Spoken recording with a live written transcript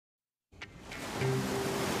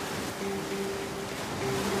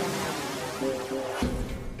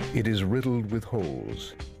It is riddled with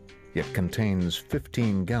holes, yet contains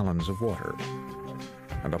 15 gallons of water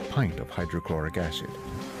and a pint of hydrochloric acid.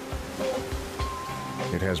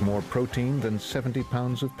 It has more protein than 70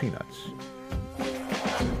 pounds of peanuts.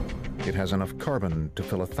 It has enough carbon to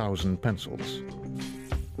fill 1,000 pencils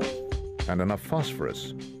and enough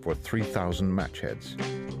phosphorus for 3,000 match heads.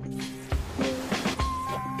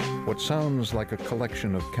 What sounds like a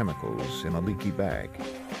collection of chemicals in a leaky bag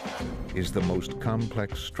is the most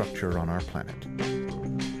complex structure on our planet,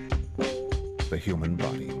 the human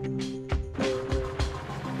body.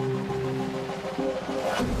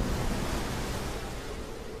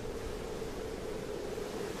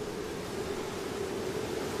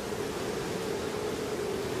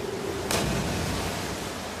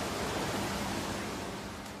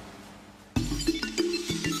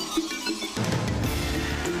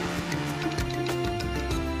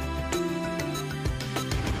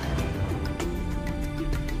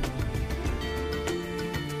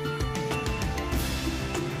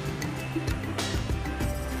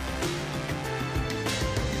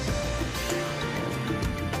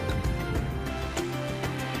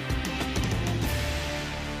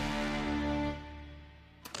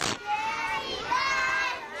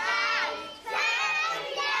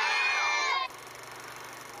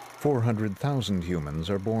 "400,000 humans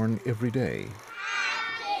are born every day.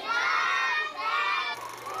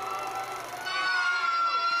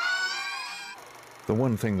 The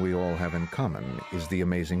one thing we all have in common is the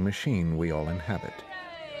amazing machine we all inhabit,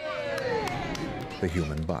 the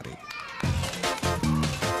human body.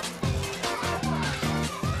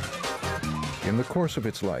 In the course of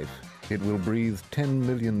its life, it will breathe 10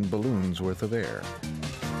 million balloons worth of air.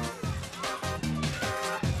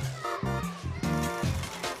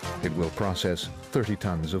 It will process 30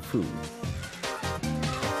 tons of food.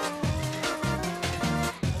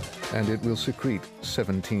 And it will secrete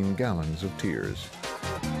 17 gallons of tears.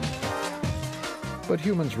 But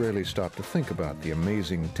humans rarely stop to think about the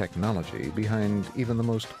amazing technology behind even the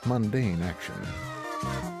most mundane action.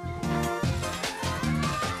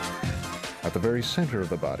 At the very center of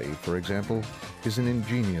the body, for example, is an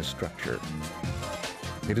ingenious structure.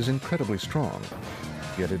 It is incredibly strong,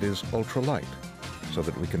 yet it is ultralight, so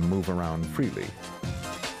that we can move around freely.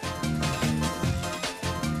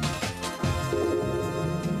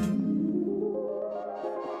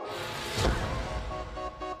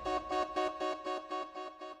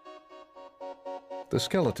 The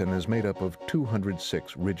skeleton is made up of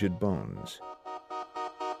 206 rigid bones.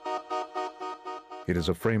 It is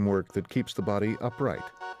a framework that keeps the body upright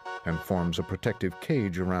and forms a protective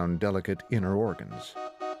cage around delicate inner organs.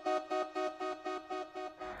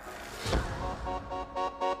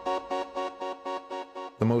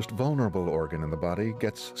 The most vulnerable organ in the body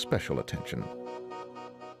gets special attention.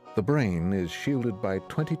 The brain is shielded by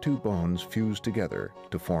 22 bones fused together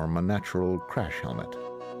to form a natural crash helmet.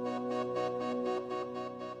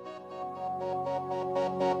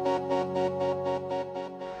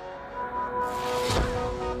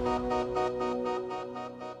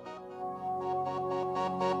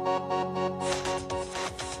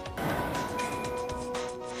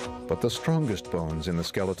 But the strongest bones in the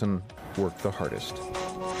skeleton work the hardest.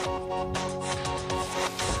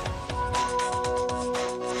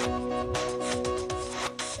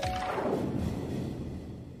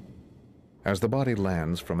 As the body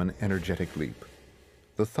lands from an energetic leap,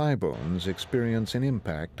 the thigh bones experience an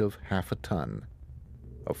impact of half a ton,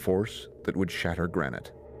 a force that would shatter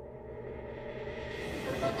granite.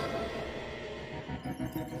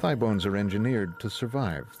 Thigh bones are engineered to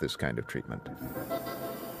survive this kind of treatment.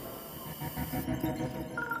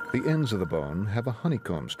 The ends of the bone have a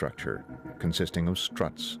honeycomb structure consisting of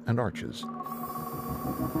struts and arches.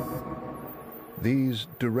 These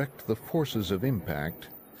direct the forces of impact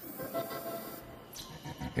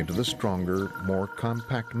into the stronger, more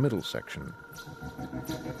compact middle section.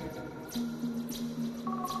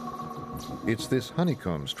 It's this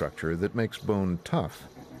honeycomb structure that makes bone tough,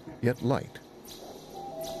 yet light.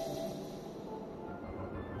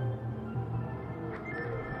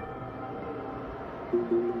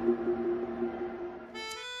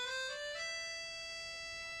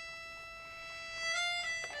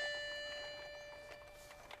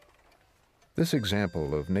 This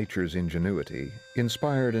example of nature's ingenuity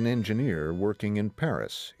inspired an engineer working in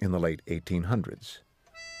Paris in the late 1800s.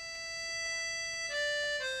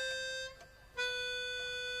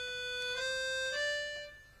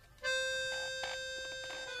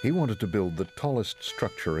 He wanted to build the tallest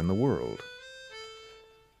structure in the world.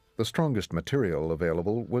 The strongest material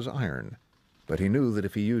available was iron, but he knew that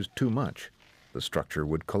if he used too much, the structure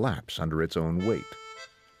would collapse under its own weight.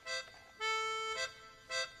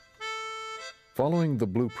 Following the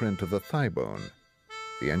blueprint of the thigh bone,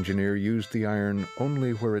 the engineer used the iron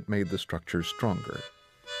only where it made the structure stronger.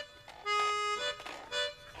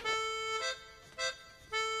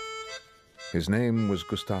 His name was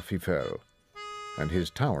Gustave Eiffel, and his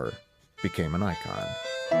tower became an icon.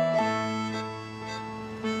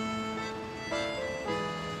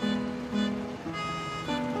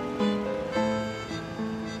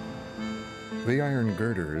 The iron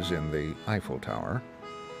girders in the Eiffel Tower,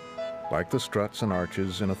 like the struts and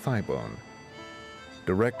arches in a thigh bone,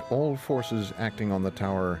 direct all forces acting on the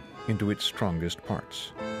tower into its strongest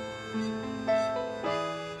parts.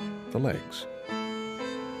 The legs.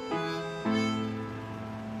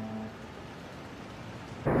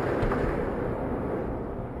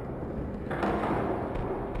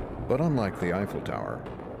 But unlike the Eiffel Tower,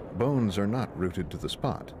 bones are not rooted to the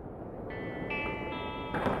spot.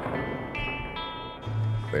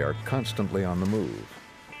 They are constantly on the move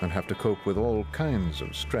and have to cope with all kinds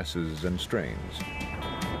of stresses and strains.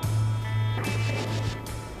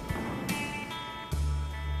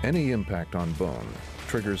 Any impact on bone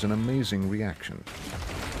triggers an amazing reaction.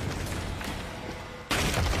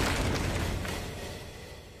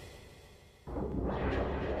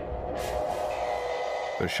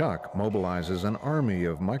 The shock mobilizes an army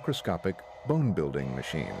of microscopic bone-building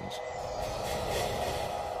machines.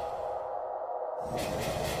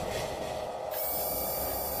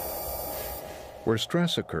 Where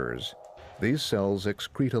stress occurs, these cells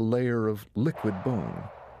excrete a layer of liquid bone.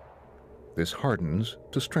 This hardens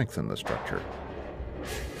to strengthen the structure.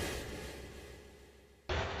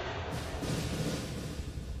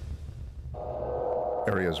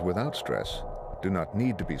 Areas without stress do not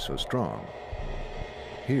need to be so strong.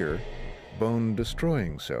 Here,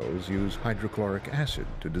 bone-destroying cells use hydrochloric acid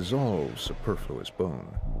to dissolve superfluous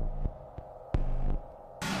bone.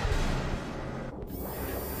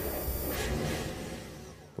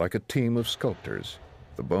 Like a team of sculptors,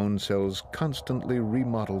 the bone cells constantly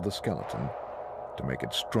remodel the skeleton to make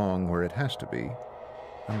it strong where it has to be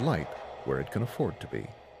and light where it can afford to be.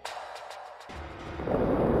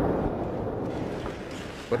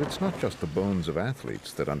 But it's not just the bones of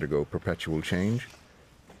athletes that undergo perpetual change.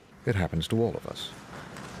 It happens to all of us.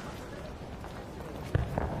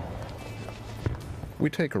 We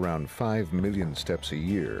take around 5 million steps a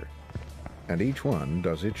year, and each one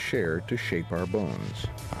does its share to shape our bones.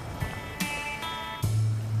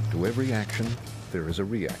 To every action, there is a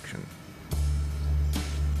reaction.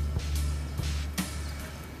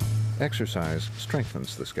 Exercise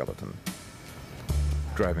strengthens the skeleton.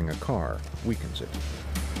 Driving a car weakens it.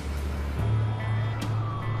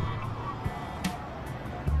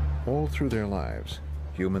 All through their lives,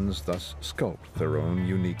 humans thus sculpt their own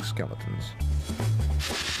unique skeletons.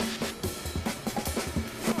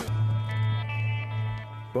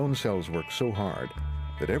 Bone cells work so hard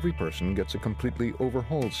that every person gets a completely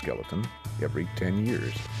overhauled skeleton every 10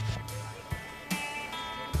 years.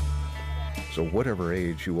 So whatever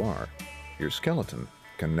age you are, your skeleton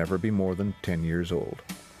can never be more than 10 years old.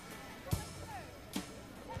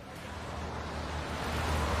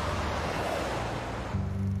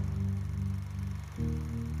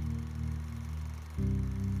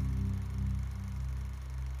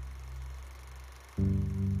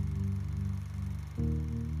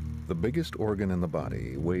 The biggest organ in the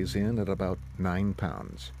body weighs in at about 9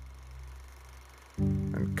 pounds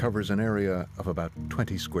and covers an area of about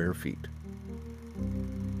 20 square feet.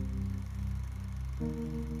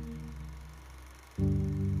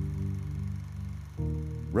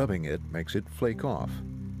 Rubbing it makes it flake off,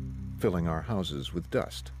 filling our houses with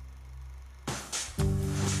dust.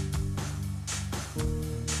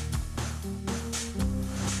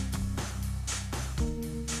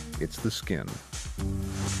 It's the skin.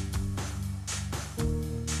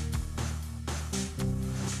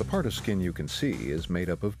 The part of skin you can see is made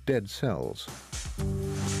up of dead cells.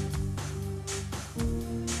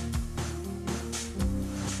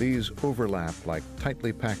 These overlap like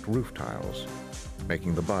tightly packed roof tiles,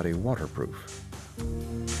 making the body waterproof.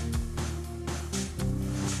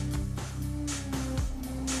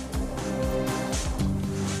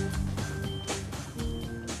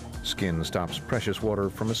 Skin stops precious water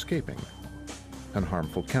from escaping and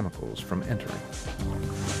harmful chemicals from entering.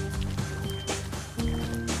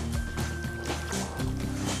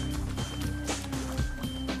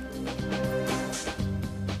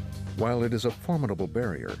 While it is a formidable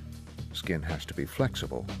barrier, skin has to be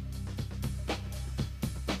flexible.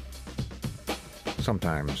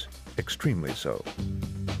 Sometimes extremely so.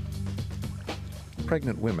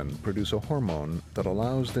 Pregnant women produce a hormone that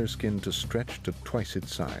allows their skin to stretch to twice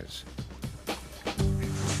its size.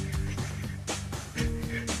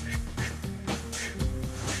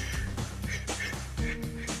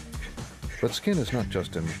 But skin is not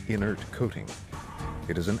just an inert coating.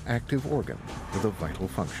 It is an active organ with a vital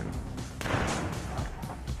function.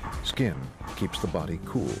 Skin keeps the body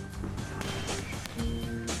cool.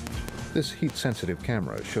 This heat-sensitive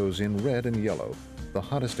camera shows in red and yellow the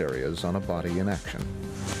hottest areas on a body in action.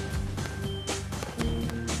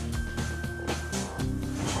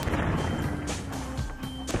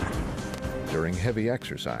 During heavy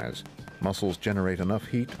exercise, muscles generate enough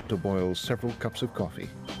heat to boil several cups of coffee.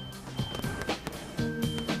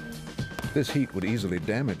 This heat would easily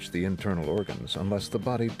damage the internal organs unless the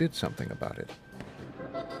body did something about it.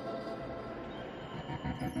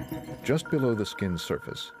 Just below the skin's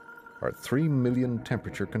surface are 3 million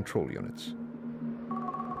temperature control units.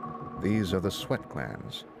 These are the sweat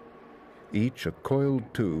glands, each a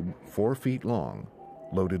coiled tube 4 feet long,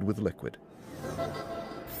 loaded with liquid.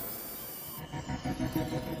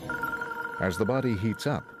 As the body heats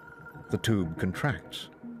up, the tube contracts,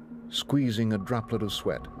 squeezing a droplet of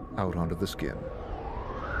sweat out onto the skin.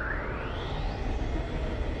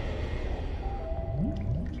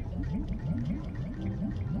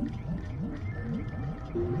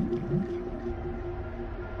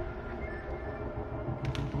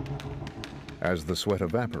 As the sweat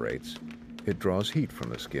evaporates, it draws heat from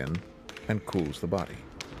the skin and cools the body.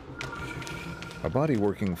 A body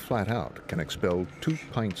working flat out can expel 2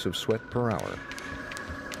 pints of sweat per hour.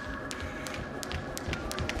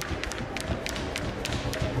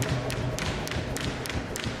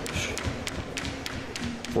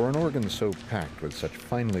 For an organ so packed with such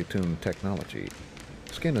finely tuned technology,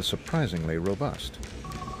 skin is surprisingly robust.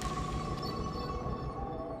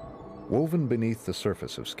 Woven beneath the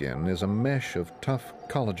surface of skin is a mesh of tough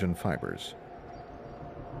collagen fibers.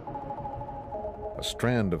 A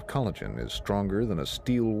strand of collagen is stronger than a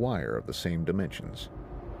steel wire of the same dimensions.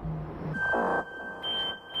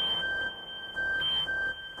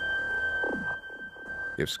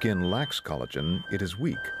 If skin lacks collagen, it is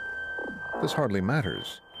weak. This hardly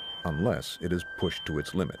matters unless it is pushed to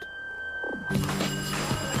its limit.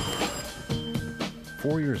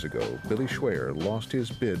 4 years ago, Billy Schweyer lost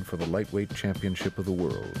his bid for the lightweight championship of the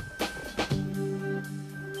world.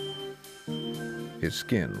 His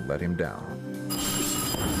skin let him down. The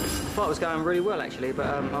fight was going really well actually, but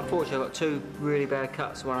unfortunately I got 2 really bad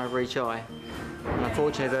cuts, one over each eye. And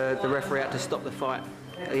unfortunately the referee had to stop the fight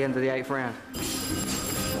at the end of the 8th round.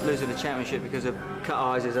 Losing the championship because of cut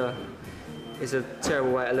eyes is a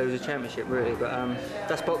terrible way to lose a championship really, but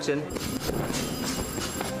that's boxing.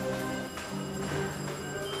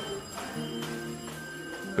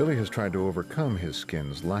 Billy has tried to overcome his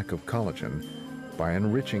skin's lack of collagen by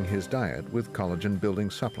enriching his diet with collagen-building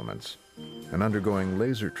supplements and undergoing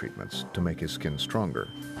laser treatments to make his skin stronger.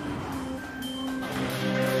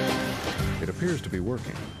 It appears to be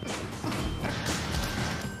working.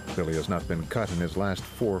 Billy has not been cut in his last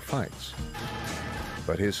 4 fights,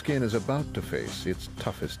 but his skin is about to face its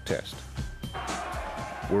toughest test.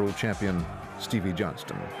 World champion Stevie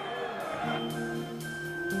Johnston.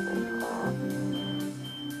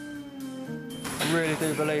 I really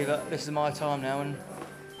do believe that this is my time now, and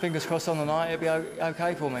fingers crossed on the night it'll be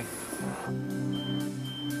okay for me.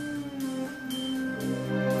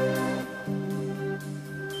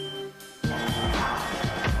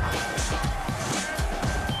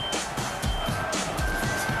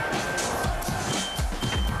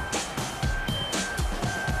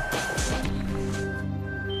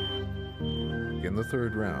 In the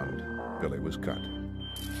 3rd round, Billy was cut.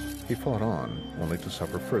 He fought on, only to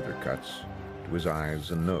suffer further cuts to his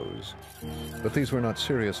eyes and nose. But these were not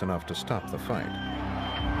serious enough to stop the fight.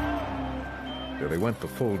 Billy went the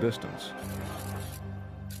full distance,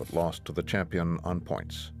 but lost to the champion on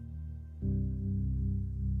points.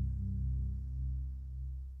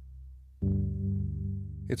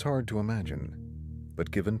 It's hard to imagine,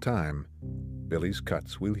 but given time, Billy's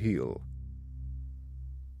cuts will heal.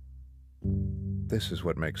 This is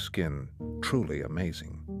what makes skin truly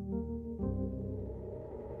amazing.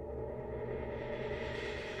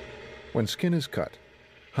 When skin is cut,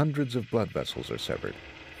 hundreds of blood vessels are severed,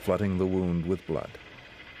 flooding the wound with blood.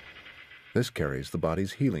 This carries the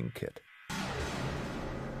body's healing kit.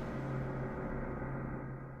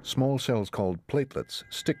 Small cells called platelets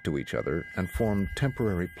stick to each other and form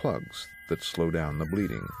temporary plugs that slow down the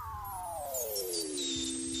bleeding.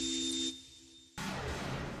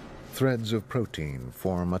 Threads of protein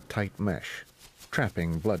form a tight mesh,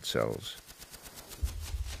 trapping blood cells.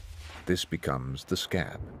 This becomes the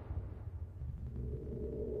scab.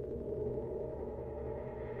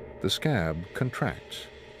 The scab contracts,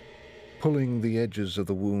 pulling the edges of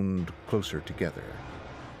the wound closer together.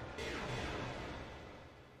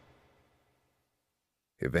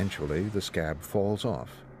 Eventually, the scab falls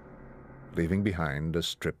off, leaving behind a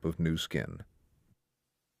strip of new skin.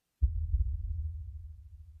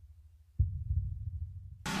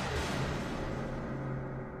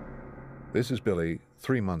 This is Billy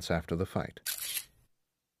 3 months after the fight.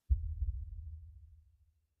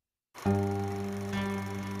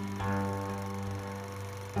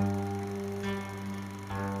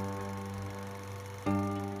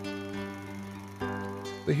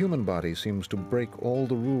 The human body seems to break all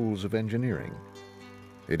the rules of engineering.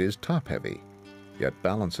 It is top-heavy, yet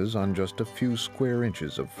balances on just a few square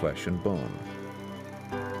inches of flesh and bone.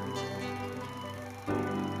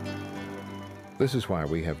 This is why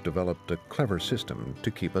we have developed a clever system to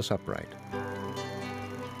keep us upright.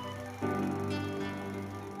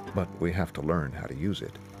 But we have to learn how to use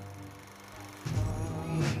it.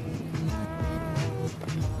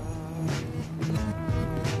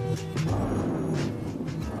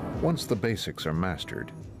 Once the basics are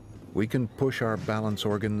mastered, we can push our balance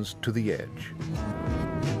organs to the edge.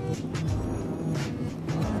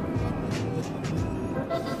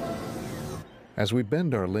 As we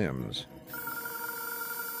bend our limbs,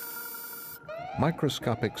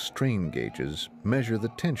 microscopic strain gauges measure the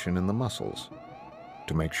tension in the muscles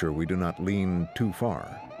to make sure we do not lean too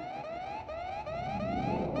far.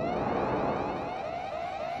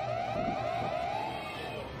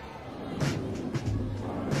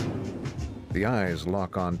 The eyes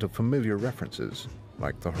lock on to familiar references,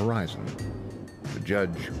 like the horizon, to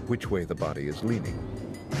judge which way the body is leaning.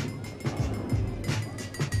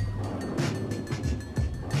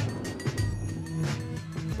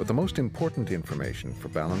 But the most important information for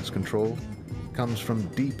balance control comes from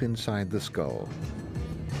deep inside the skull.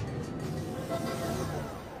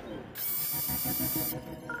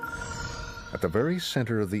 At the very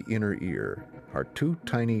center of the inner ear are two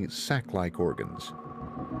tiny sac-like organs.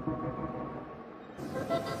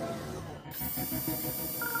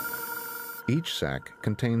 Each sac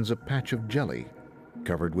contains a patch of jelly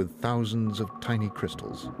covered with thousands of tiny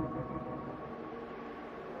crystals.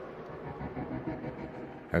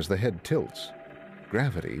 As the head tilts,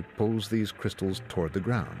 gravity pulls these crystals toward the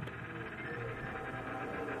ground.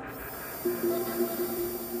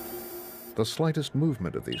 The slightest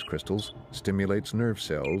movement of these crystals stimulates nerve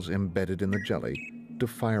cells embedded in the jelly to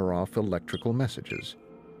fire off electrical messages.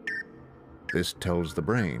 This tells the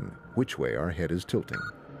brain which way our head is tilting.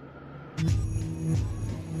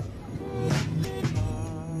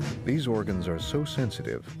 These organs are so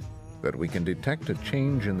sensitive that we can detect a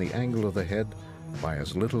change in the angle of the head by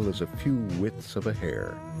as little as a few widths of a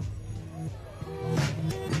hair.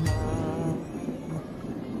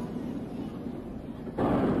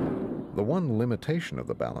 The one limitation of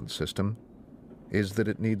the balance system is that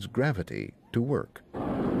it needs gravity to work.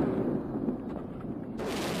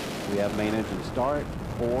 We have main engine start,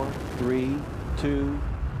 4, 3, 2,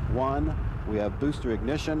 1. We have booster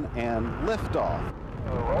ignition and liftoff.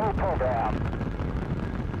 Roll program.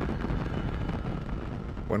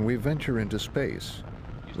 When we venture into space,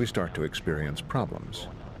 we start to experience problems.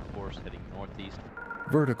 Course heading northeast.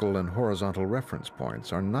 Vertical and horizontal reference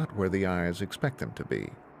points are not where the eyes expect them to be.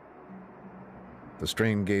 The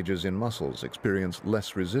strain gauges in muscles experience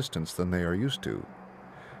less resistance than they are used to,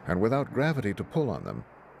 and without gravity to pull on them,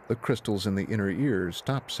 the crystals in the inner ear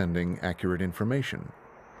stop sending accurate information.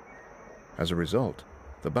 As a result,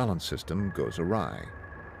 the balance system goes awry.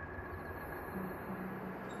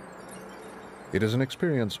 It is an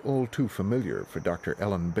experience all too familiar for Dr.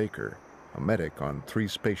 Ellen Baker, a medic on 3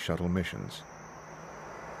 space shuttle missions.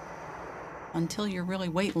 Until you're really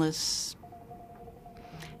weightless,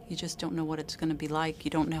 you just don't know what it's going to be like.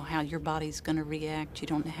 You don't know how your body's going to react. You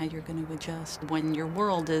don't know how you're going to adjust when your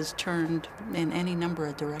world is turned in any number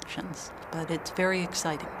of directions. But it's very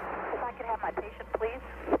exciting. If I could have my patient, please.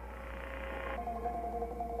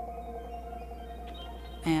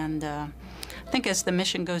 And I think as the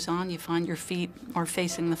mission goes on, you find your feet are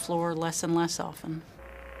facing the floor less and less often.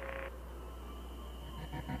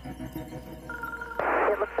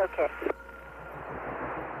 It looks okay.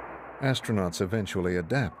 Astronauts eventually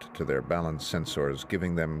adapt to their balance sensors,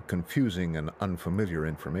 giving them confusing and unfamiliar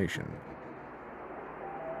information.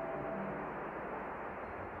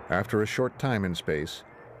 After a short time in space,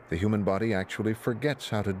 the human body actually forgets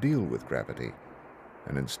how to deal with gravity,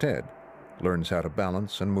 and instead learns how to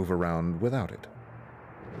balance and move around without it.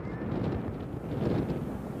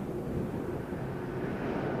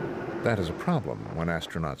 That is a problem when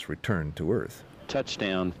astronauts return to Earth.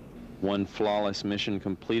 Touchdown. 1 flawless mission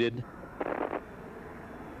completed.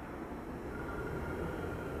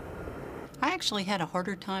 I actually had a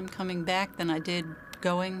harder time coming back than I did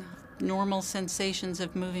going. normal sensations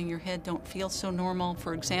of moving your head don't feel so normal.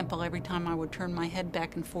 For example, every time I would turn my head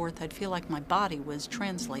back and forth, I'd feel like my body was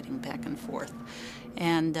translating back and forth.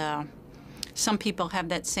 And some people have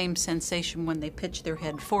that same sensation when they pitch their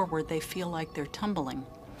head forward. They feel like they're tumbling.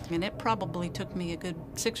 And it probably took me a good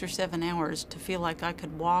 6 or 7 hours to feel like I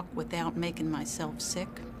could walk without making myself sick.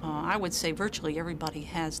 I would say virtually everybody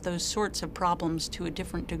has those sorts of problems to a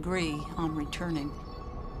different degree on returning.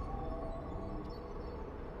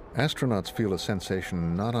 Astronauts feel a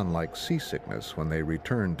sensation not unlike seasickness when they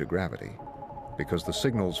return to gravity, because the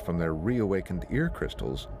signals from their reawakened ear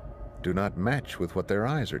crystals do not match with what their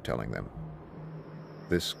eyes are telling them.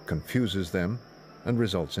 This confuses them and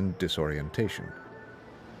results in disorientation.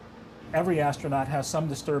 Every astronaut has some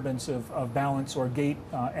disturbance of balance or gait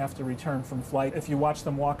after return from flight. If you watch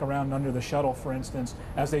them walk around under the shuttle, for instance,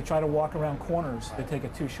 as they try to walk around corners, they take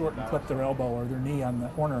it too short and clip their elbow or their knee on the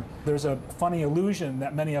corner. There's a funny illusion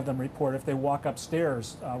that many of them report if they walk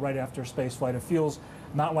upstairs right after space flight. It feels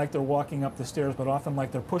not like they're walking up the stairs, but often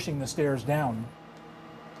like they're pushing the stairs down.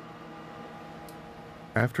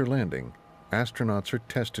 After landing, astronauts are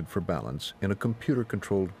tested for balance in a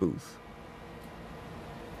computer-controlled booth.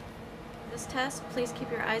 This test, please keep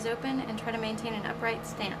your eyes open and try to maintain an upright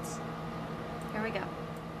stance. Here we go.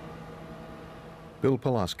 Bill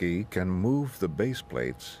Pulaski can move the base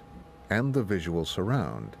plates and the visual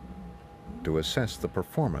surround to assess the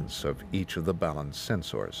performance of each of the balance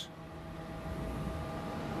sensors.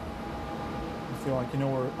 You feel like you know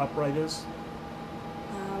where upright is?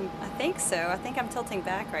 I think so. I think I'm tilting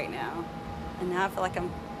back right now. And now I feel like I'm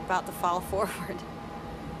about to fall forward.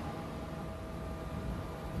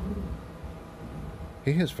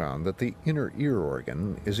 He has found that the inner ear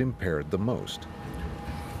organ is impaired the most.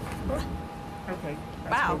 Okay.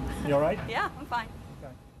 Wow. Good. You all right? Yeah, I'm fine.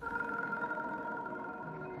 Okay.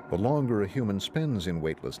 The longer a human spends in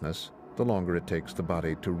weightlessness, the longer it takes the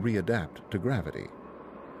body to readapt to gravity.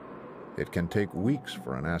 It can take weeks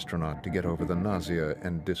for an astronaut to get over the nausea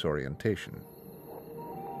and disorientation.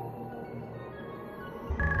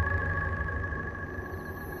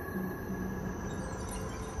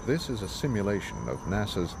 This is a simulation of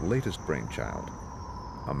NASA's latest brainchild,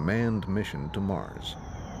 a manned mission to Mars.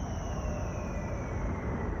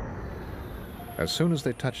 As soon as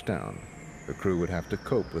they touch down, the crew would have to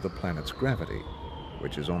cope with the planet's gravity,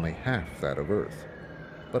 which is only half that of Earth,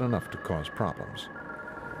 but enough to cause problems.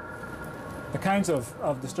 The kinds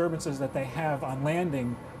of disturbances that they have on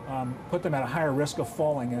landing put them at a higher risk of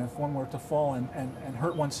falling, and if one were to fall and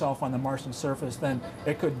hurt oneself on the Martian surface, then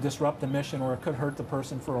it could disrupt the mission or it could hurt the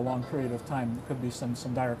person for a long period of time. There could be some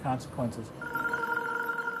dire consequences.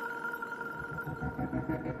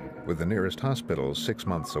 With the nearest hospital 6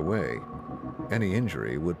 months away, any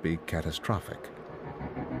injury would be catastrophic.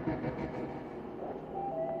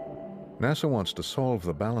 NASA wants to solve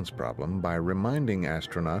the balance problem by reminding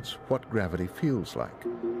astronauts what gravity feels like.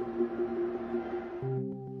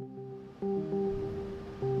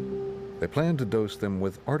 They plan to dose them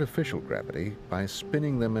with artificial gravity by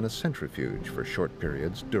spinning them in a centrifuge for short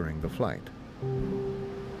periods during the flight.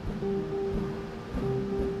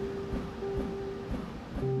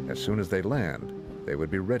 As soon as they land, they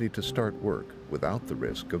would be ready to start work without the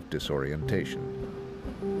risk of disorientation.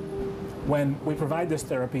 When we provide this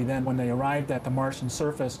therapy, then when they arrived at the Martian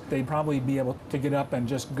surface, they'd probably be able to get up and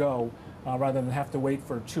just go, rather than have to wait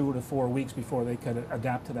for 2 to 4 weeks before they could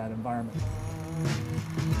adapt to that environment.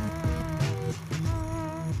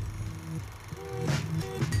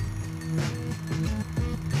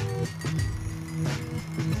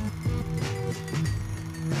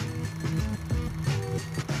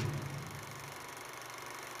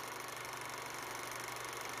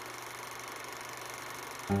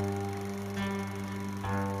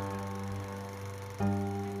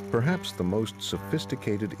 Perhaps the most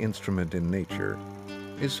sophisticated instrument in nature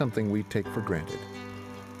is something we take for granted: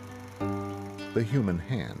 the human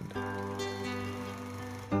hand.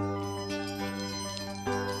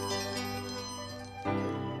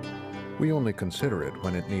 We only consider it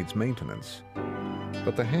when it needs maintenance,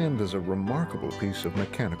 but the hand is a remarkable piece of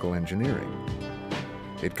mechanical engineering.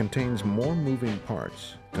 It contains more moving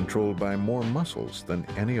parts, controlled by more muscles than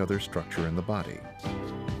any other structure in the body.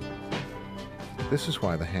 This is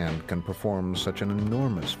why the hand can perform such an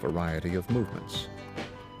enormous variety of movements.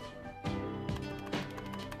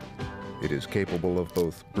 It is capable of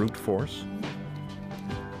both brute force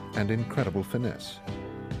and incredible finesse.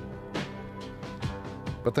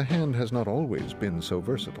 But the hand has not always been so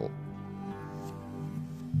versatile.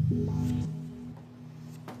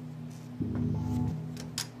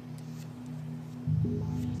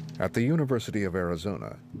 At the University of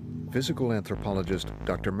Arizona, physical anthropologist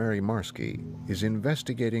Dr. Mary Marski is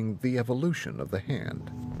investigating the evolution of the hand.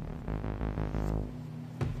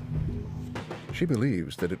 She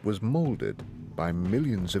believes that it was molded by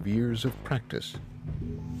millions of years of practice.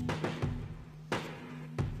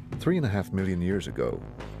 3.5 million years ago,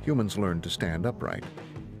 humans learned to stand upright,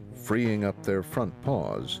 freeing up their front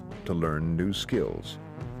paws to learn new skills.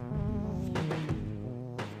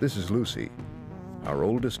 This is Lucy, our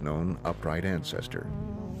oldest known upright ancestor.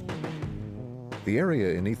 The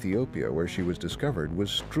area in Ethiopia where she was discovered was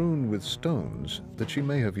strewn with stones that she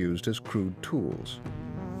may have used as crude tools.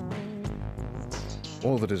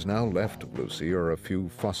 All that is now left of Lucy are a few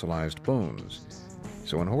fossilized bones.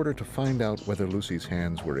 So in order to find out whether Lucy's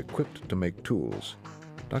hands were equipped to make tools,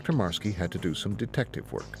 Dr. Marski had to do some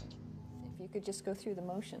detective work. If you could just go through the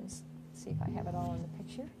motions, see if I have it all in the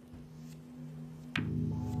picture.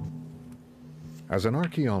 As an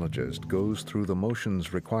archaeologist goes through the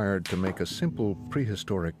motions required to make a simple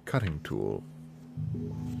prehistoric cutting tool,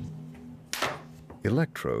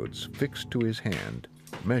 electrodes fixed to his hand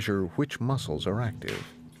measure which muscles are active.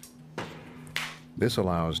 This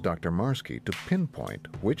allows Dr. Marski to pinpoint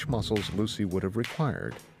which muscles Lucy would have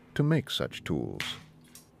required to make such tools.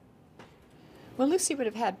 Well, Lucy would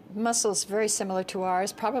have had muscles very similar to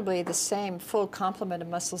ours, probably the same full complement of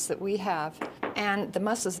muscles that we have. And the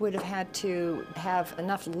muscles would have had to have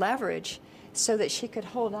enough leverage so that she could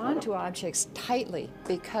hold on to objects tightly,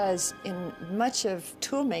 because in much of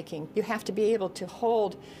tool making, you have to be able to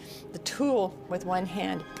hold the tool with one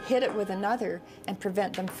hand, hit it with another, and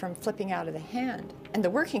prevent them from flipping out of the hand. And the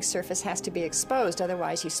working surface has to be exposed,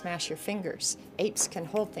 otherwise you smash your fingers. Apes can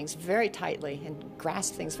hold things very tightly and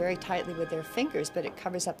grasp things very tightly with their fingers, but it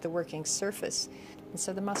covers up the working surface. And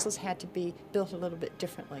so the muscles had to be built a little bit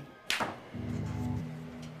differently.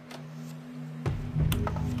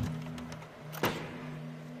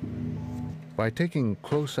 By taking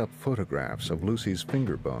close-up photographs of Lucy's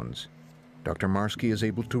finger bones, Dr. Marski is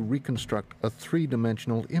able to reconstruct a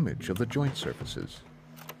three-dimensional image of the joint surfaces.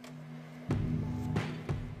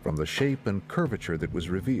 From the shape and curvature that was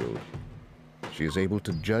revealed, she is able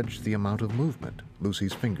to judge the amount of movement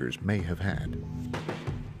Lucy's fingers may have had.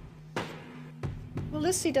 Well,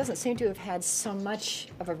 Lucy doesn't seem to have had so much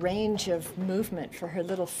of a range of movement for her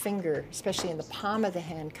little finger, especially in the palm of the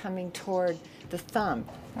hand, coming toward the thumb.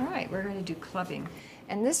 All right, we're going to do clubbing.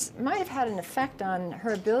 And this might have had an effect on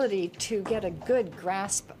her ability to get a good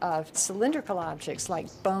grasp of cylindrical objects like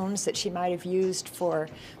bones that she might have used for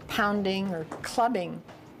pounding or clubbing.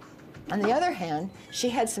 On the other hand, she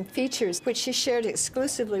had some features which she shared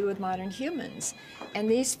exclusively with modern humans. And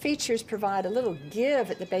these features provide a little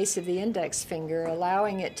give at the base of the index finger,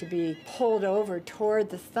 allowing it to be pulled over toward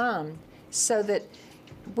the thumb, so that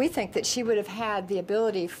we think that she would have had the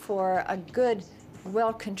ability for a good,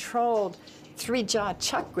 well-controlled three-jaw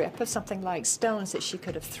chuck grip of something like stones that she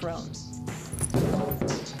could have thrown.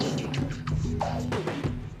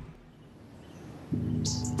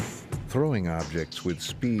 Throwing objects with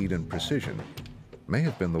speed and precision may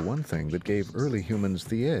have been the one thing that gave early humans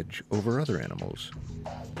the edge over other animals.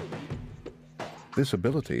 This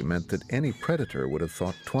ability meant that any predator would have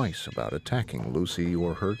thought twice about attacking Lucy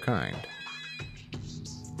or her kind.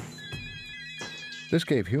 This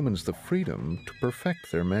gave humans the freedom to perfect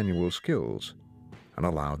their manual skills and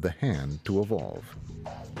allowed the hand to evolve.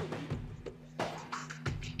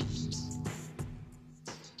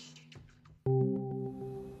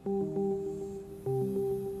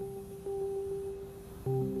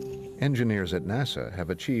 Engineers at NASA have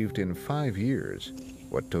achieved in 5 years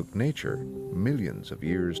what took nature millions of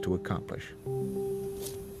years to accomplish.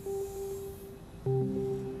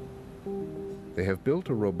 They have built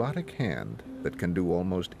a robotic hand that can do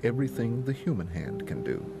almost everything the human hand can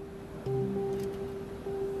do.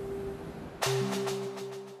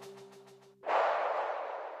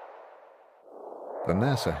 The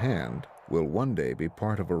NASA hand will one day be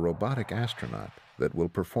part of a robotic astronaut that will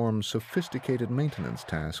perform sophisticated maintenance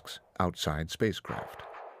tasks outside spacecraft.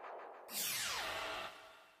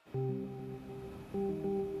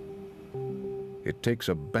 It takes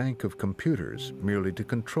a bank of computers merely to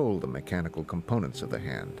control the mechanical components of the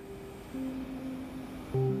hand.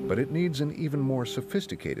 But it needs an even more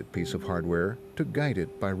sophisticated piece of hardware to guide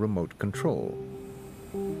it by remote control: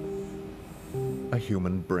 a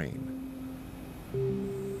human brain.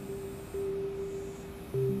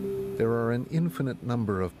 There are an infinite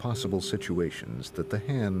number of possible situations that the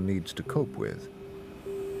hand needs to cope with.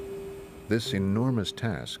 This enormous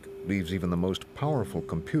task leaves even the most powerful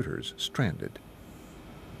computers stranded.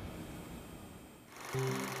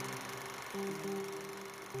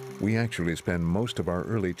 We actually spend most of our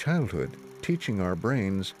early childhood teaching our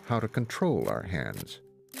brains how to control our hands.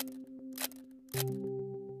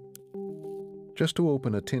 Just to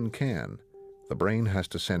open a tin can, the brain has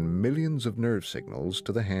to send millions of nerve signals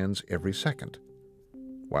to the hands every second,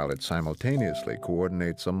 while it simultaneously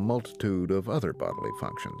coordinates a multitude of other bodily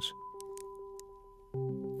functions.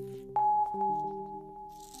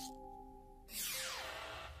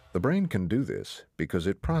 The brain can do this because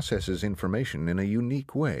it processes information in a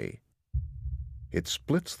unique way. It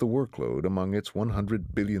splits the workload among its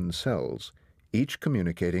 100 billion cells, each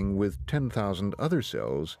communicating with 10,000 other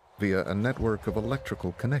cells via a network of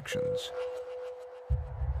electrical connections.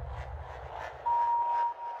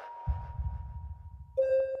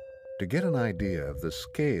 To get an idea of the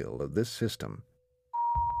scale of this system,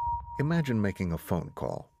 imagine making a phone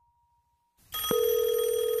call.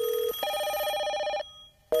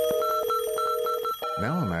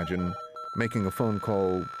 Now imagine making a phone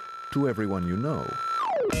call to everyone you know.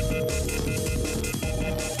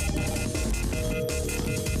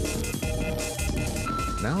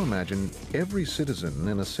 Now imagine every citizen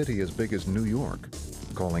in a city as big as New York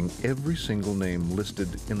calling every single name listed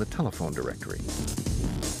in the telephone directory.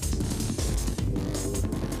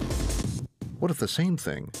 What if the same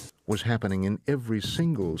thing was happening in every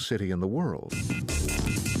single city in the world?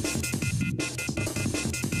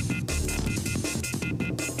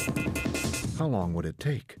 How long would it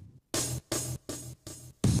take?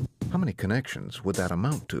 How many connections would that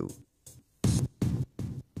amount to?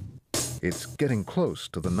 It's getting close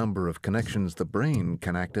to the number of connections the brain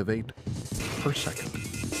can activate per second.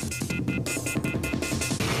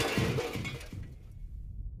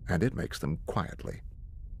 And it makes them quietly.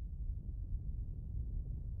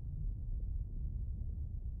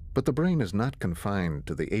 But the brain is not confined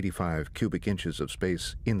to the 85 cubic inches of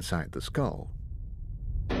space inside the skull.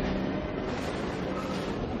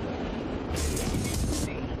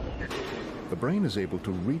 The brain is able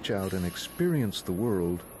to reach out and experience the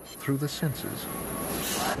world through the senses.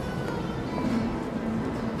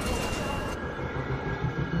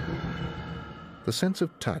 The sense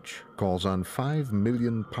of touch calls on 5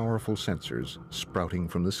 million powerful sensors sprouting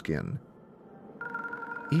from the skin.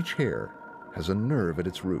 Each hair has a nerve at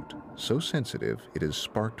its root, so sensitive it is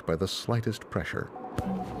sparked by the slightest pressure.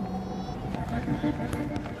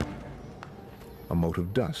 A mote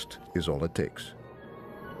of dust is all it takes.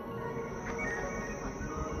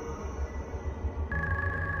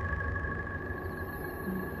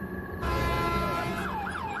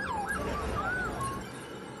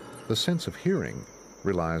 The sense of hearing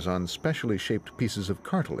relies on specially shaped pieces of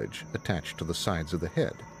cartilage attached to the sides of the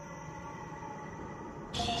head.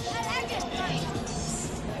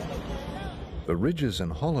 The ridges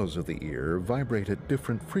and hollows of the ear vibrate at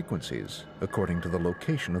different frequencies according to the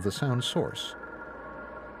location of the sound source.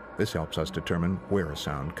 This helps us determine where a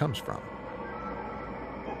sound comes from.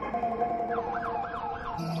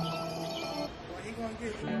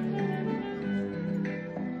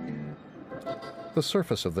 The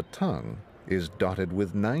surface of the tongue is dotted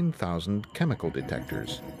with 9,000 chemical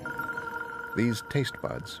detectors. These taste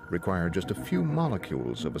buds require just a few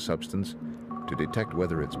molecules of a substance to detect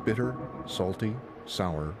whether it's bitter, salty,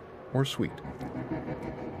 sour, or sweet.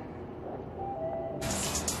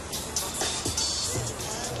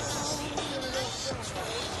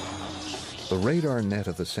 The radar net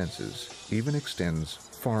of the senses even extends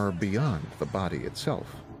far beyond the body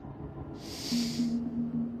itself.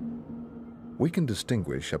 We can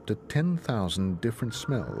distinguish up to 10,000 different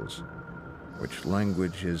smells, which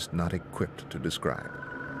language is not equipped to describe.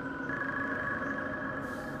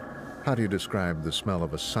 How do you describe the smell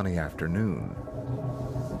of a sunny afternoon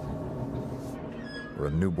or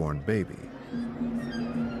a newborn baby?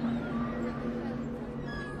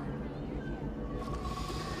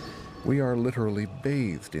 We are literally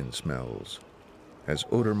bathed in smells, as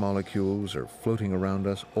odor molecules are floating around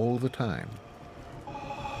us all the time.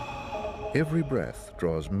 Every breath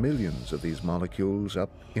draws millions of these molecules up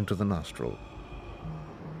into the nostril.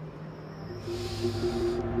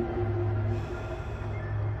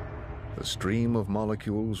 The stream of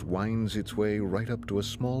molecules winds its way right up to a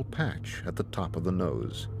small patch at the top of the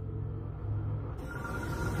nose.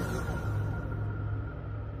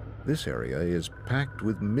 This area is packed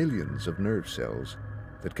with millions of nerve cells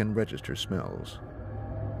that can register smells.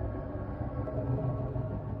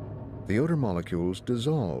 The odor molecules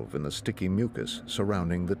dissolve in the sticky mucus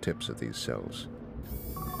surrounding the tips of these cells.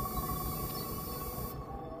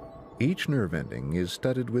 Each nerve ending is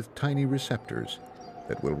studded with tiny receptors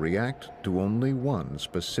that will react to only one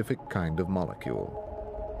specific kind of molecule.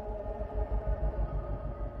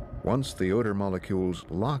 Once the odor molecules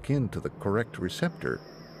lock into the correct receptor,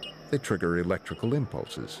 they trigger electrical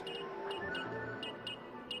impulses.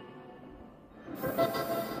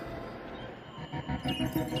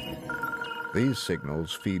 These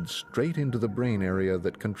signals feed straight into the brain area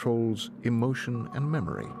that controls emotion and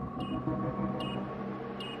memory.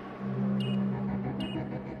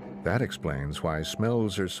 That explains why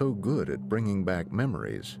smells are so good at bringing back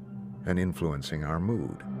memories and influencing our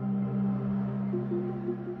mood.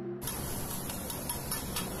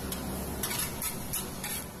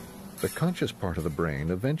 The conscious part of the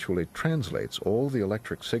brain eventually translates all the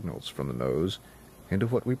electric signals from the nose into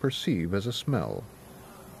what we perceive as a smell.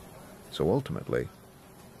 So ultimately,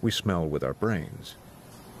 we smell with our brains.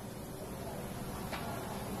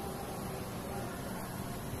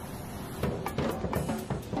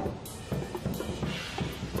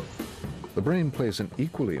 The brain plays an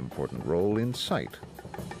equally important role in sight.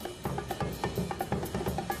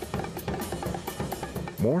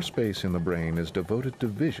 More space in the brain is devoted to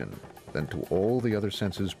vision than to all the other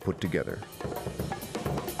senses put together.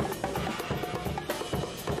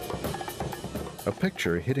 A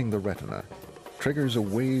picture hitting the retina triggers a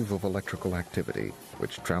wave of electrical activity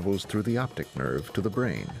which travels through the optic nerve to the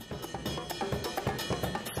brain.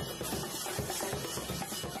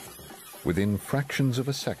 Within fractions of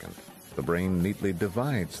a second, the brain neatly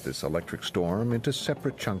divides this electric storm into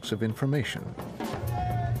separate chunks of information.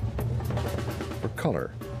 For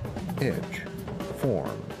color, edge,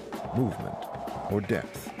 form, movement, or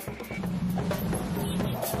depth.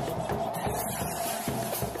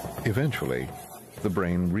 Eventually, the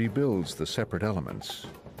brain rebuilds the separate elements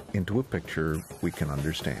into a picture we can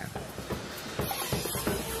understand.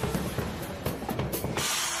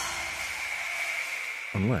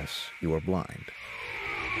 Unless you are blind.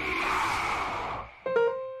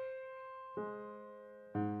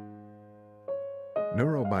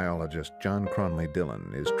 Neurobiologist John Cronley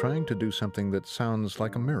Dillon is trying to do something that sounds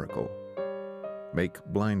like a miracle: make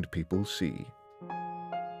blind people see.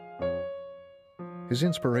 His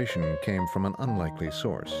inspiration came from an unlikely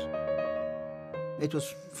source. It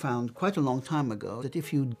was found quite a long time ago that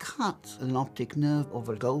if you cut an optic nerve of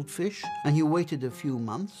a goldfish and you waited a few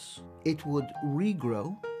months, it would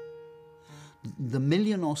regrow. The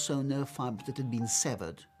million or so nerve fibers that had been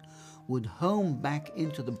severed would home back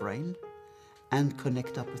into the brain and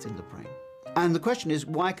connect up within the brain. And the question is,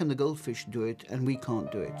 why can the goldfish do it and we can't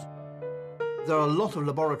do it? There are a lot of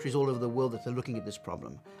laboratories all over the world that are looking at this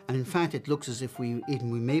problem. And in fact, it looks as if we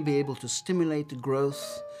may be able to stimulate the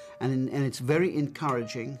growth, and it's very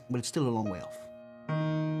encouraging, but it's still a long way off.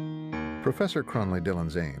 Professor Cronley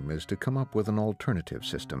Dillon's aim is to come up with an alternative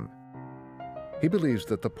system. He believes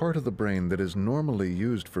that the part of the brain that is normally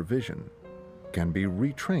used for vision can be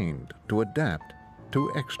retrained to adapt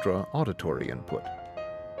to extra auditory input.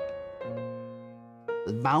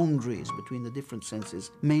 The boundaries between the different senses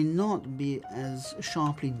may not be as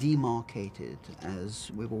sharply demarcated as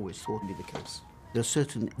we've always thought would be the case. There are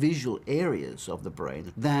certain visual areas of the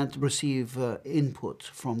brain that receive input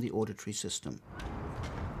from the auditory system.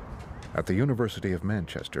 At the University of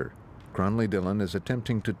Manchester, Cronley Dillon is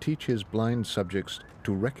attempting to teach his blind subjects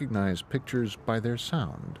to recognize pictures by their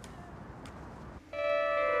sound.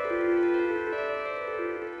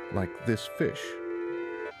 Like this fish,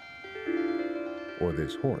 or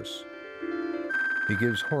this horse. He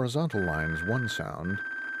gives horizontal lines one sound,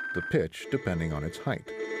 the pitch depending on its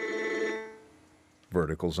height.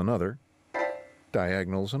 Verticals another,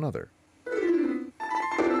 diagonals another.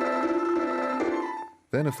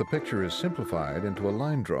 Then if the picture is simplified into a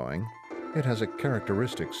line drawing, it has a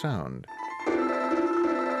characteristic sound.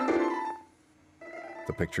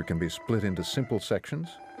 The picture can be split into simple sections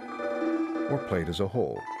or played as a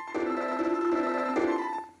whole.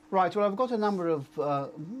 Right, well, I've got a number of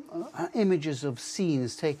images of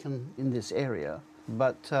scenes taken in this area,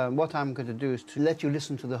 but what I'm going to do is to let you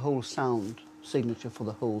listen to the whole sound signature for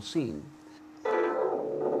the whole scene.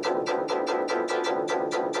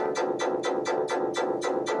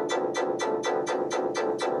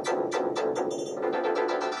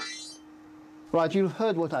 Right, you've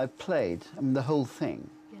heard what I've played, I mean, the whole thing.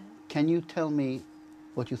 Yeah. Can you tell me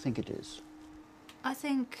what you think it is? I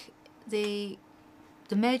think the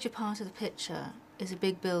major part of the picture is a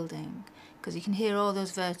big building, because you can hear all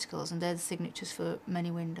those verticals, and they're the signatures for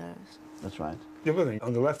many windows. That's right. The other thing,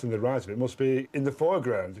 on the left and the right of it, must be in the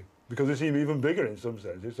foreground, because they seem even bigger in some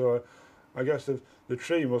senses. So I guess the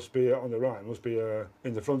tree must be on the right, must be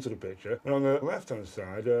in the front of the picture. And on the left-hand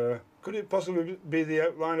side, could it possibly be the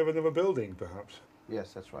outline of another building, perhaps?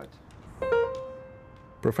 Yes, that's right.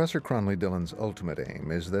 Professor Cronley Dillon's ultimate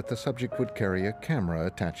aim is that the subject would carry a camera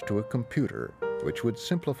attached to a computer, which would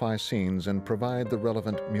simplify scenes and provide the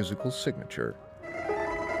relevant musical signature,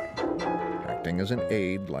 acting as an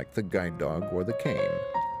aid like the guide dog or the cane.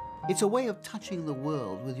 It's a way of touching the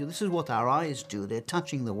world with you. This is what our eyes do. They're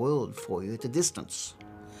touching the world for you at a distance.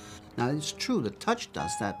 Now, it's true that touch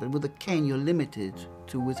does that, but with a cane, you're limited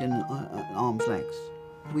to within arm's length.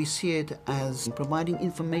 We see it as providing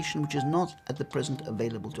information which is not at the present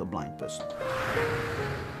available to a blind person.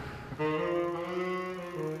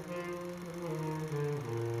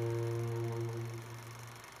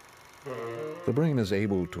 The brain is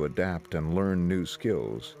able to adapt and learn new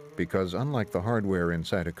skills because, unlike the hardware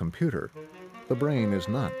inside a computer, the brain is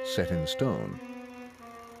not set in stone.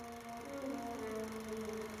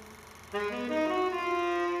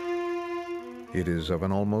 It is of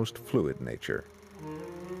an almost fluid nature.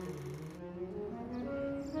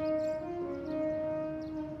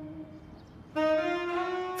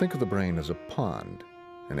 Think of the brain as a pond,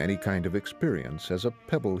 and any kind of experience as a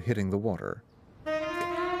pebble hitting the water.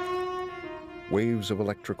 Waves of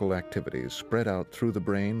electrical activities spread out through the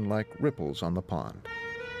brain like ripples on the pond.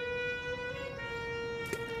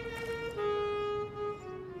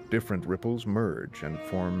 Different ripples merge and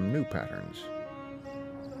form new patterns.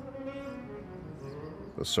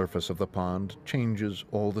 The surface of the pond changes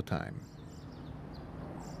all the time.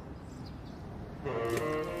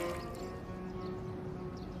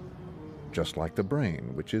 Just like the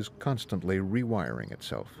brain, which is constantly rewiring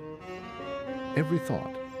itself. Every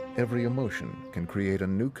thought, every emotion can create a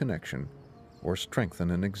new connection or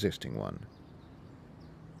strengthen an existing one.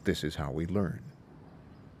 This is how we learn.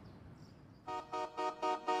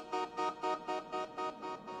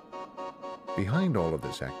 Behind all of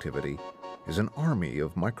this activity is an army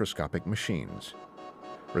of microscopic machines,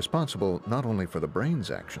 responsible not only for the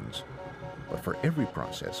brain's actions, but for every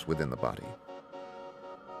process within the body.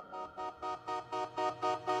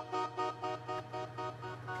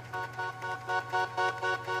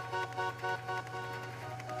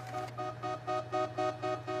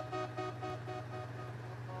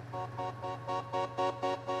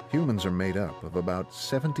 Humans are made up of about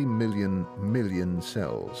 70 million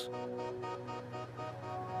cells.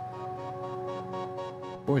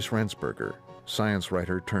 Boyce Rendsburger, science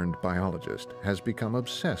writer turned biologist, has become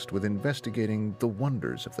obsessed with investigating the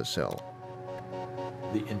wonders of the cell.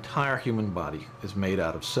 The entire human body is made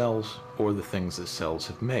out of cells or the things that cells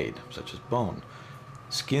have made, such as bone.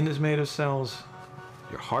 Skin is made of cells,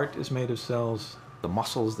 your heart is made of cells, the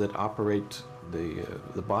muscles that operate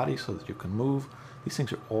the body so that you can move, these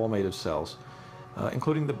things are all made of cells,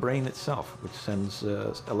 including the brain itself, which sends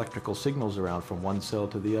electrical signals around from one cell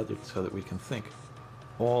to the other so that we can think.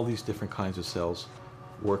 All these different kinds of cells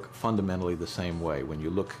work fundamentally the same way. When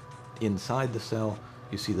you look inside the cell,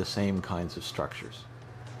 you see the same kinds of structures.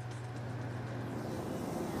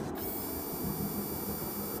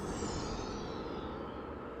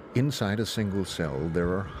 Inside a single cell, there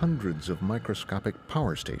are hundreds of microscopic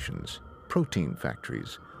power stations, protein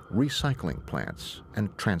factories, recycling plants,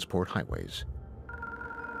 and transport highways.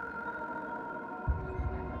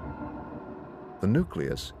 The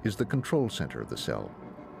nucleus is the control center of the cell.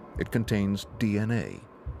 It contains DNA,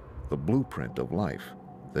 the blueprint of life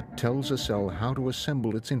that tells a cell how to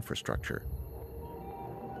assemble its infrastructure.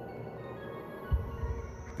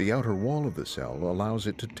 The outer wall of the cell allows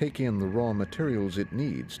it to take in the raw materials it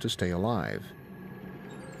needs to stay alive.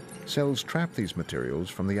 Cells trap these materials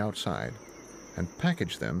from the outside and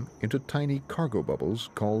package them into tiny cargo bubbles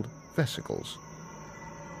called vesicles.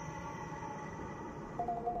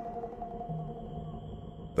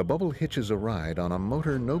 The bubble hitches a ride on a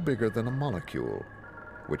motor no bigger than a molecule,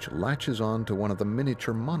 which latches on to one of the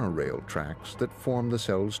miniature monorail tracks that form the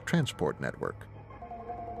cell's transport network.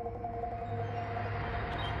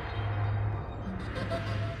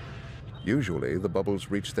 Usually, the bubbles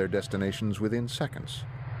reach their destinations within seconds.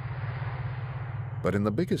 But in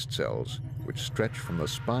the biggest cells, which stretch from the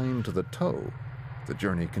spine to the toe, the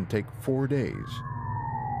journey can take 4 days.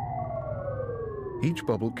 Each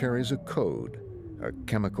bubble carries a code, a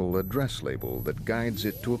chemical address label that guides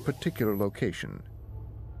it to a particular location.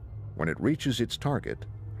 When it reaches its target,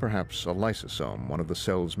 perhaps a lysosome, one of the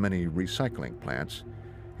cell's many recycling plants,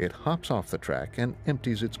 it hops off the track and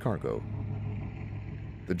empties its cargo.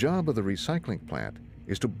 The job of the recycling plant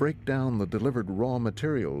is to break down the delivered raw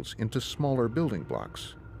materials into smaller building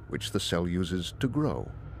blocks, which the cell uses to grow.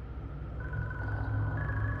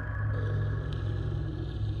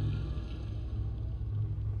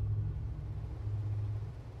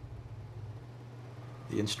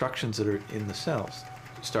 The instructions that are in the cells,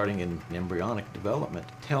 starting in embryonic development,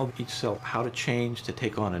 tell each cell how to change to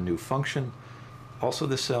take on a new function. Also,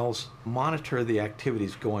 the cells monitor the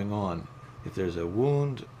activities going on. If there's a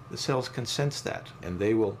wound, the cells can sense that, and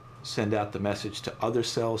they will send out the message to other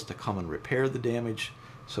cells to come and repair the damage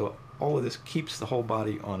So all of this keeps the whole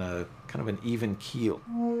body on a kind of an even keel.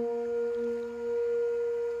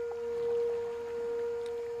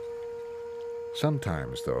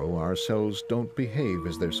 Sometimes, though, our cells don't behave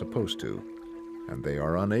as they're supposed to, and they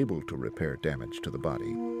are unable to repair damage to the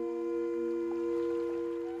body.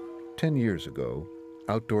 10 years ago,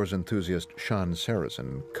 outdoors enthusiast Sean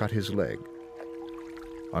Sarrazin cut his leg.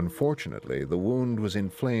 Unfortunately, the wound was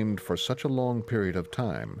inflamed for such a long period of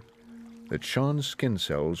time that Sean's skin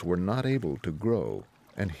cells were not able to grow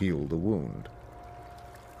and heal the wound.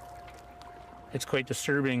 It's quite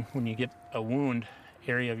disturbing when you get a wound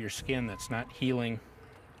area of your skin that's not healing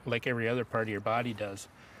like every other part of your body does.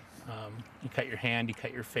 You cut your hand, you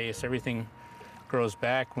cut your face, everything grows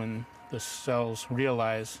back when the cells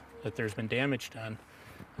realize that there's been damage done.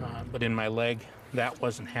 But in my leg, that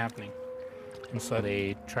wasn't happening. And so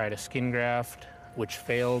they tried a skin graft, which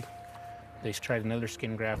failed. They tried another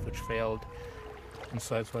skin graft, which failed. And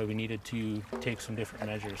so that's why we needed to take some different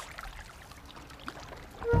measures.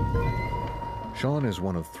 Sean is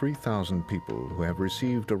one of 3,000 people who have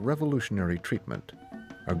received a revolutionary treatment,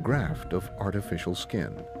 a graft of artificial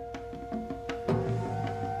skin.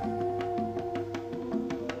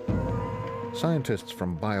 Scientists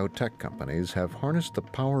from biotech companies have harnessed the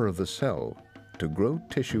power of the cell to grow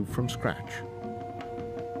tissue from scratch.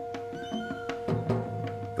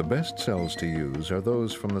 The best cells to use are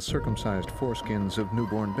those from the circumcised foreskins of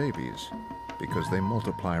newborn babies because they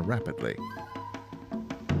multiply rapidly.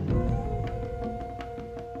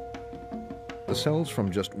 The cells from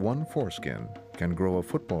just one foreskin can grow a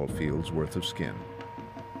football field's worth of skin.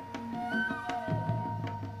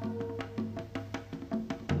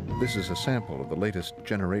 This is a sample of the latest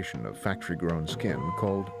generation of factory-grown skin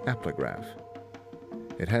called Apligraf.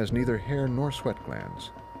 It has neither hair nor sweat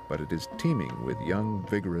glands, but it is teeming with young,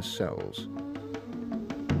 vigorous cells.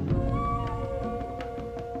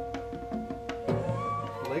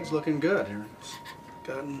 The leg's looking good here. It's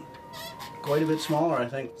gotten quite a bit smaller, I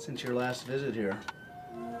think, since your last visit here.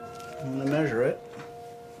 I'm going to measure it.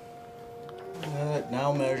 It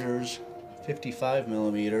now measures 55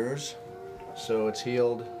 millimeters, so it's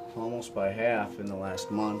healed almost by half in the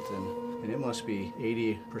last month, and it must be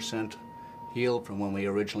 80% healed from when we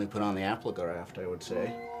originally put on the Apligraf, I would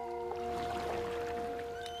say.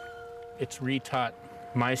 It's retaught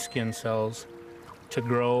my skin cells to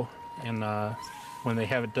grow, and when they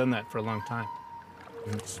haven't done that for a long time.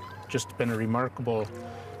 And it's just been a remarkable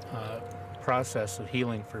process of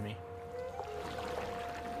healing for me.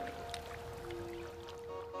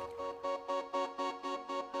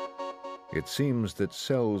 It seems that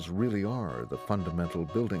cells really are the fundamental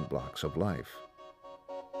building blocks of life.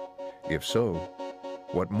 If so,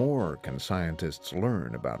 what more can scientists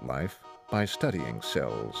learn about life by studying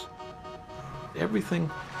cells? Everything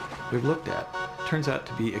we've looked at turns out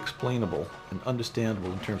to be explainable and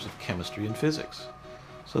understandable in terms of chemistry and physics.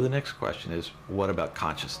 So the next question is, what about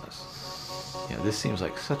consciousness? You know, this seems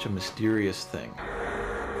like such a mysterious thing.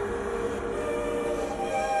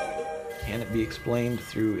 Can it be explained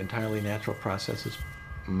through entirely natural processes?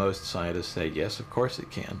 Most scientists say yes, of course it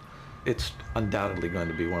can. It's undoubtedly going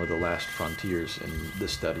to be one of the last frontiers in the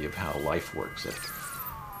study of how life works at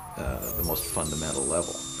the most fundamental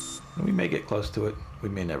level. And we may get close to it, we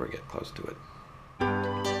may never get close to it.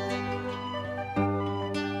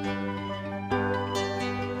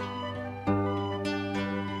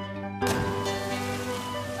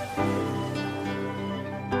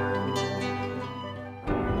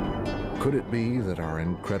 Could it be that our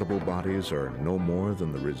incredible bodies are no more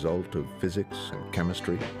than the result of physics and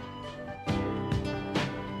chemistry?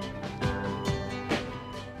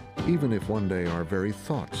 Even if one day our very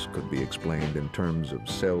thoughts could be explained in terms of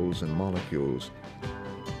cells and molecules,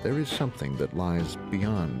 there is something that lies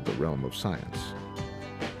beyond the realm of science.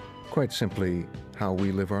 Quite simply, how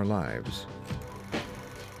we live our lives.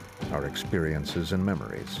 Our experiences and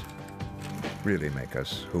memories really make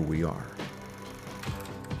us who we are.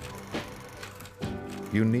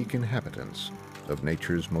 Unique inhabitants of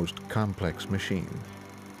nature's most complex machine,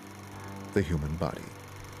 the human body.